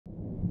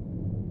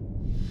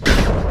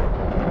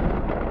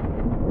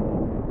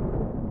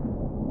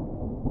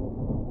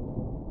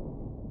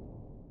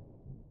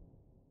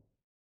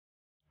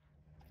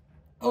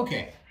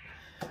Okay,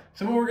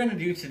 so what we're going to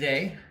do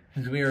today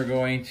is we are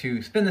going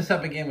to spin this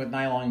up again with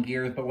nylon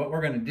gears, but what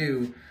we're going to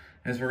do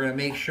is we're going to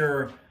make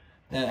sure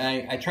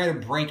that I try to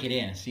break it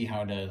in and see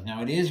how it does.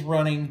 Now it is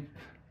running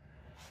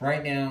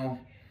right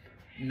now,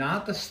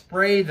 not the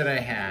spray that I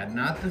had,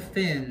 not the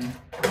thin,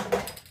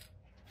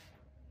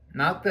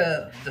 not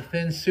the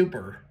thin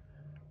super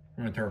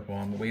from a turf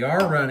one, but we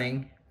are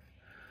running,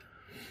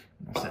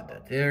 I'll set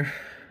that there,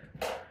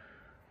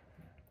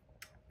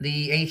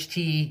 the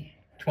HT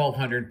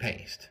 1200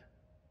 paste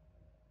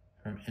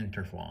from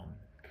Interflon.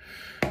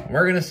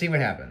 We're gonna see what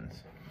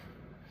happens.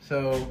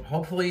 So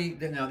hopefully,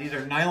 now these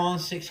are nylon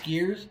 6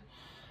 gears.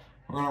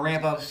 We're gonna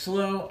ramp up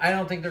slow. I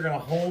don't think they're gonna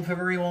hold for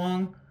very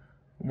long.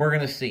 We're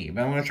gonna see,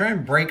 but I'm gonna try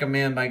and break them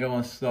in by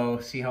going slow,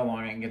 see how long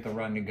I can get the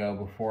run to go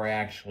before I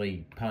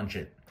actually punch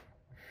it.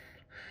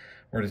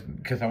 Or just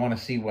because I want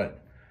to see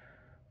what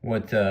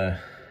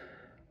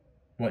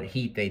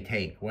heat they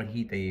take, what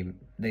heat they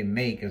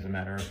make, as a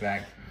matter of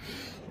fact.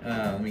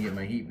 Let me get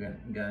my heat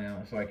gun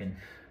out so I can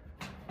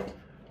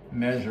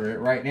measure it.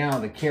 Right now,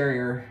 the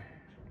carrier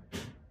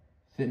is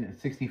sitting at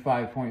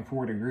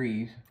 65.4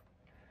 degrees.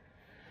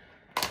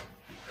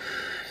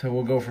 So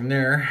we'll go from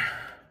there.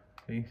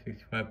 See,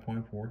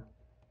 65.4. All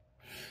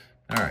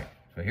right,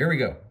 so here we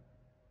go.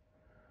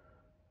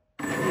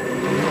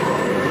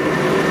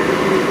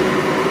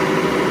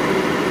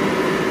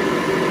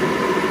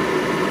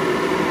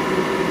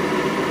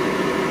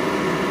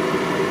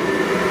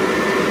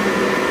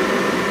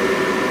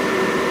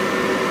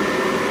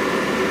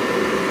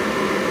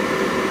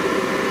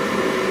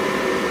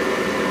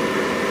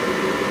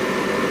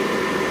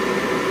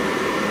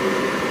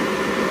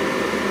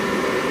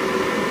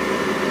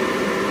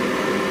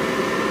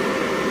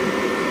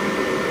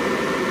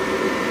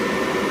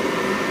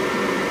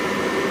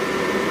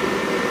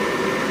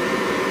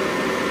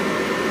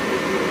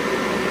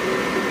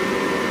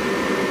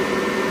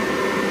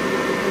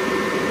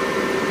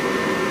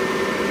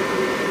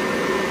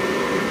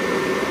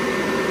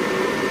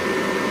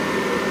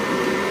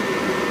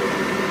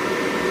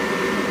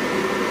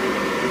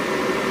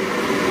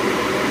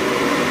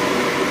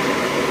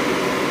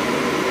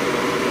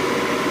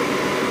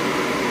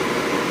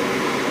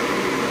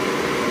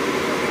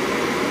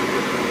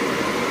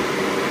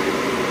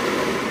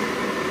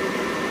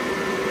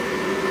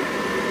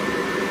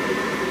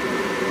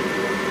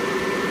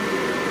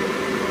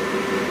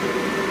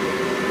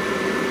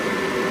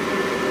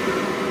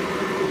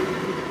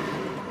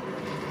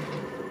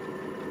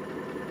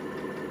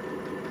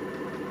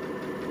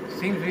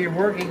 Seems to be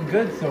working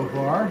good so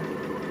far. Let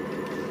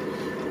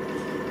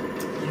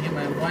me get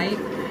my light.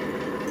 See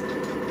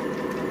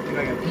if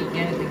I can peek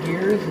in at the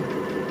gears.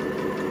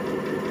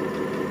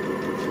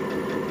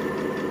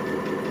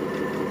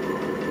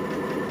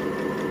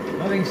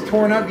 Nothing's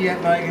torn up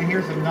yet, but I can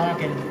hear some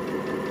knocking.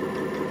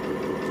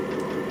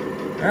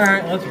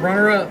 Alright, let's run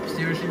her up,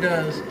 see what she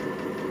does.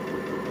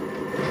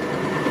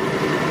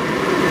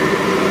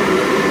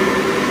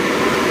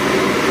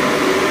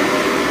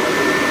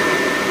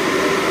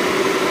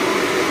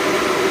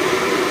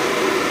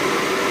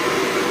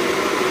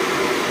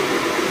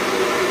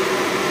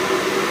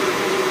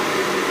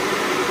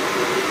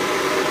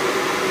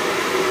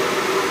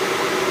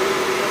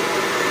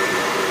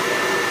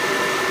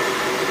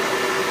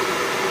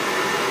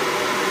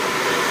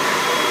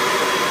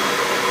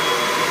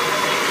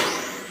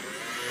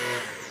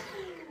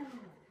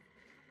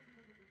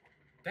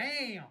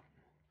 Damn!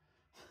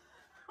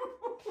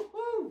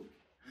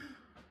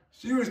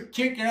 She was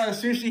kicking out as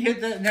soon as she hit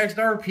that next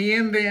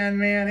RPM band,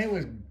 man. It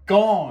was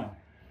gone.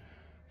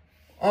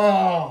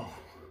 Oh,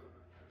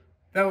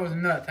 that was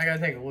nuts. I gotta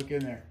take a look in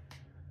there.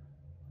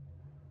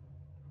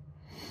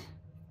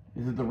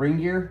 Is it the ring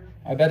gear?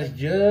 I bet it's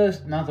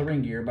just, not the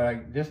ring gear,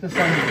 but just the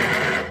sun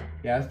gear.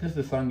 Yeah, it's just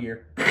the sun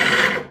gear.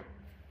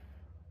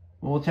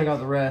 We'll check out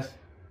the rest.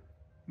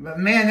 But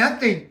man, that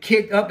thing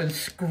kicked up and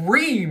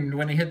screamed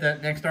when it hit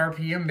that next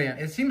RPM band.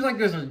 It seems like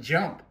there's a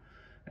jump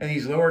in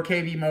these lower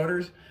kV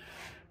motors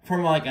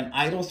from like an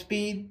idle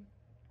speed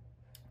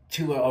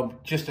to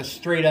just a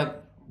straight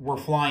up we're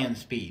flying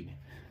speed.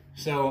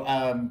 So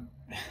I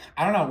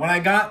don't know, when I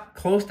got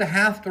close to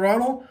half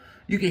throttle,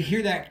 you could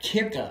hear that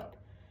kick up.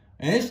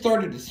 And it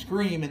started to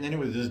scream and then it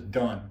was just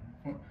done.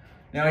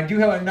 Now I do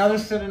have another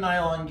set of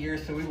nylon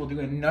gears, so we will do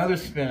another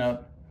spin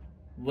up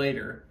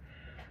later.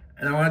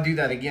 And I want to do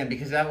that again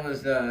because that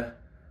was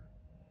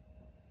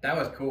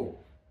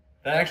cool.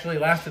 That actually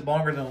lasted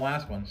longer than the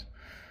last ones.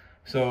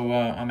 So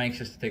I'm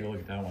anxious to take a look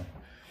at that one.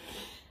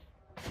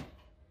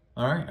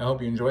 All right, I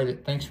hope you enjoyed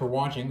it. Thanks for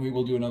watching. We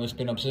will do another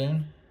spin up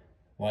soon.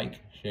 Like,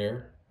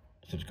 share,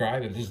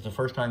 subscribe. If this is the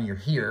first time you're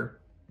here,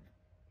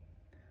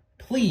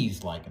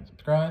 please like and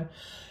subscribe.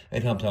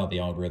 It helps out the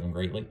algorithm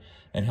greatly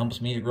and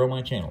helps me to grow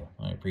my channel.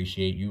 I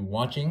appreciate you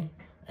watching,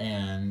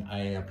 and I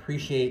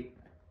appreciate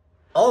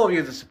all of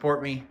you that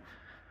support me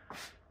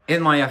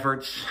in my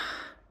efforts.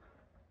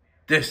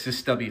 This is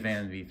Stubby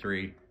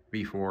V4,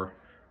 V4,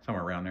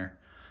 somewhere around there.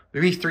 The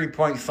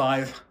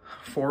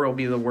V3.54 will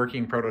be the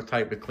working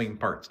prototype with clean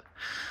parts.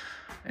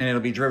 And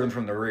it'll be driven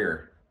from the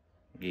rear.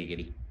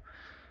 Giggity.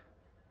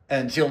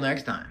 Until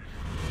next time.